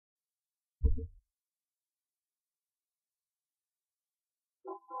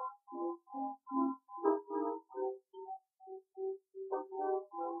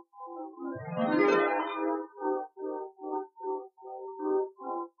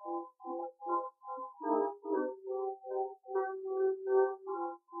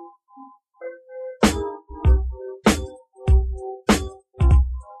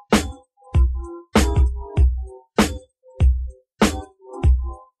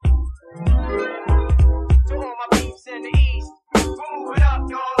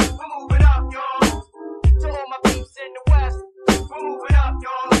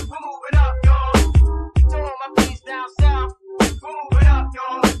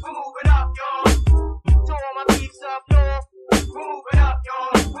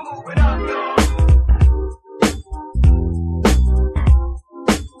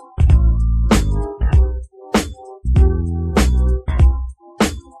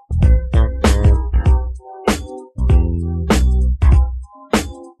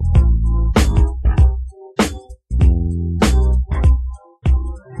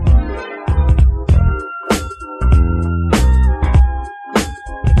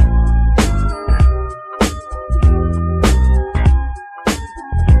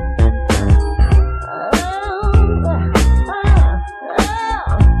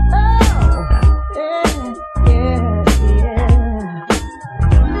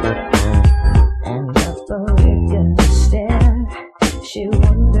She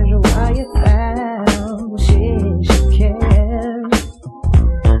wondered why you found she cared.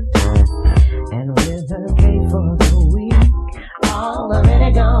 And with her paid for the week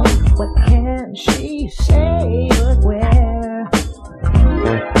already gone, what can she say but where?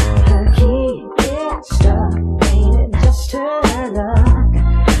 Her key gets stuck, ain't it just her luck?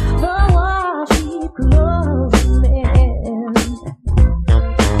 The walls keep closing in,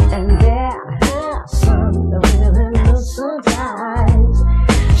 and there her son with innocent eyes.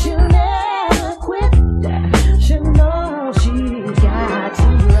 She'll never quit, she knows she's got to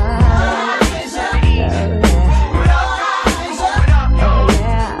rise.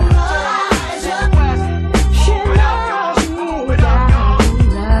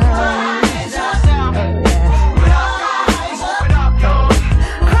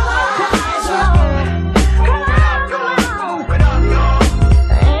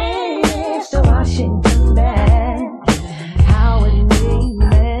 Washington bag, Howard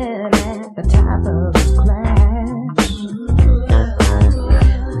Newman at the top of his class.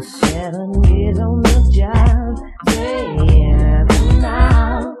 7 years on the job, day and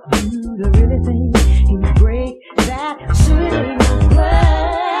out. You really think you break that city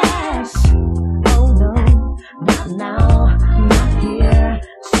glass? Oh no, not now, not here.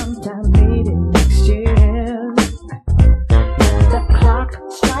 Sometime maybe next year. Let the clock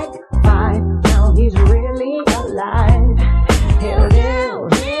strike 5. Now he's really alive. He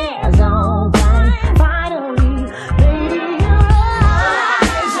lived his own time. Finally, baby, you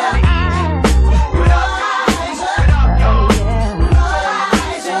rise. Oh yeah.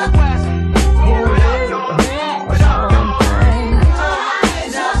 He lived his own time.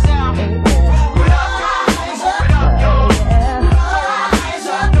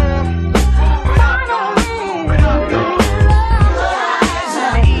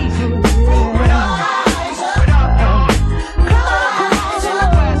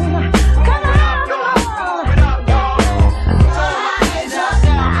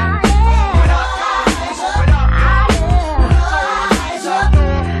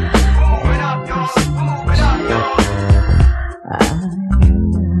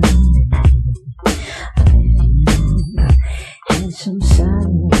 Some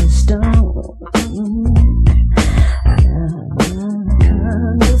silent stone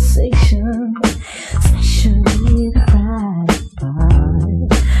conversation session.